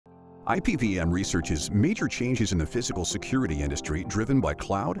IPVM researches major changes in the physical security industry driven by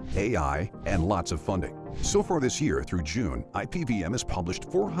cloud, AI, and lots of funding. So far this year, through June, IPVM has published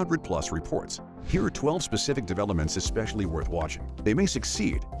 400+ reports. Here are 12 specific developments especially worth watching. They may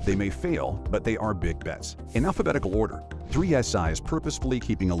succeed, they may fail, but they are big bets. In alphabetical order, 3SI is purposefully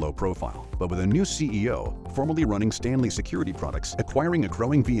keeping a low profile, but with a new CEO, formerly running Stanley Security Products, acquiring a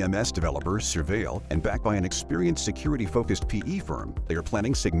growing VMS developer, Surveil, and backed by an experienced security-focused PE firm, they are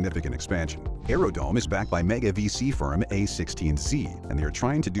planning significant expansion. Aerodome is backed by mega VC firm A16Z, and they are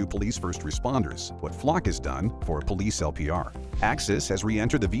trying to do police first responders, what Flock has done for police LPR. Axis has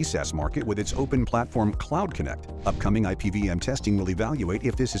re-entered the VSaaS market with its open platform Cloud Connect. Upcoming IPVM testing will evaluate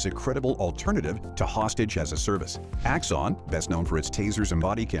if this is a credible alternative to hostage as a service. Axon, best known for its tasers and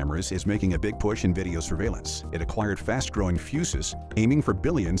body cameras, is making a big push in video surveillance. It acquired fast-growing Fusus, aiming for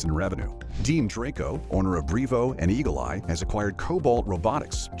billions in revenue. Dean Draco, owner of Brevo and Eagle Eye, has acquired Cobalt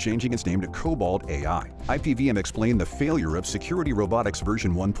Robotics, changing its name to Cobalt AI. IPVM explained the failure of Security Robotics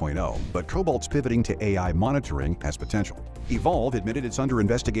version 1.0, but Cobalt's pivoting to AI monitoring has potential. Evolve admitted it's under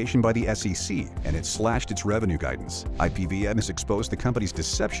investigation by the SEC, and it slashed its revenue guidance. IPVM has exposed the company's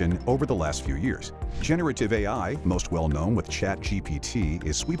deception over the last few years. Generative AI, most well known with ChatGPT,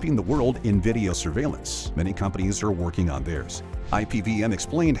 is sweeping the world in video surveillance. Many companies are working on theirs. IPVM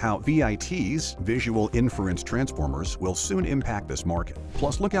explained how VITs, Visual Inference Transformers, will soon impact this market.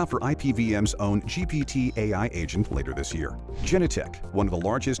 Plus, look out for IPVM's own GPT AI agent later this year. Genetec, one of the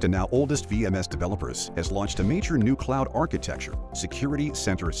largest and now oldest VMS developers, has launched a major new cloud architecture, Security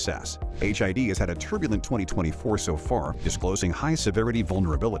Center SaaS. HID has had a turbulent 2024 so far, disclosing high-severity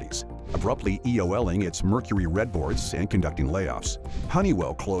vulnerabilities, abruptly EOLing its Mercury Red boards and conducting layoffs.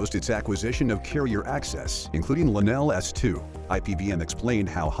 Honeywell closed its acquisition of Carrier Access, including Linnell S2. IPVM explained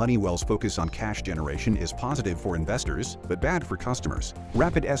how Honeywell's focus on cash generation is positive for investors, but bad for customers.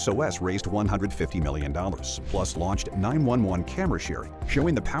 Rapid SOS raised $150 million, plus launched 911 camera sharing,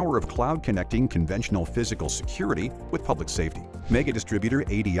 showing the power of cloud connecting conventional physical security with public safety. Mega distributor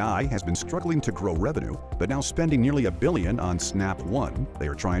ADI has been struggling to grow revenue, but now spending nearly $1 billion on Snap One. They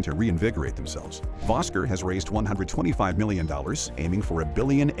are trying to reinvigorate themselves. Vosker has raised $125 million, aiming for $1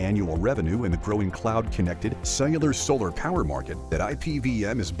 billion annual revenue in the growing cloud-connected cellular solar power market that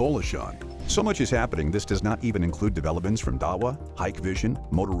IPVM is bullish on. So much is happening, this does not even include developments from Dahua, Hikvision,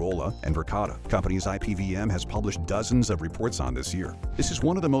 Motorola, and Verkada. Companies IPVM has published dozens of reports on this year. This is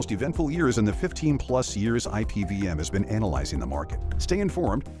one of the most eventful years in the 15+ years IPVM has been analyzing the market. Stay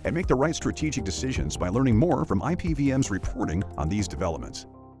informed and make the right strategic decisions by learning more from IPVM's reporting on these developments.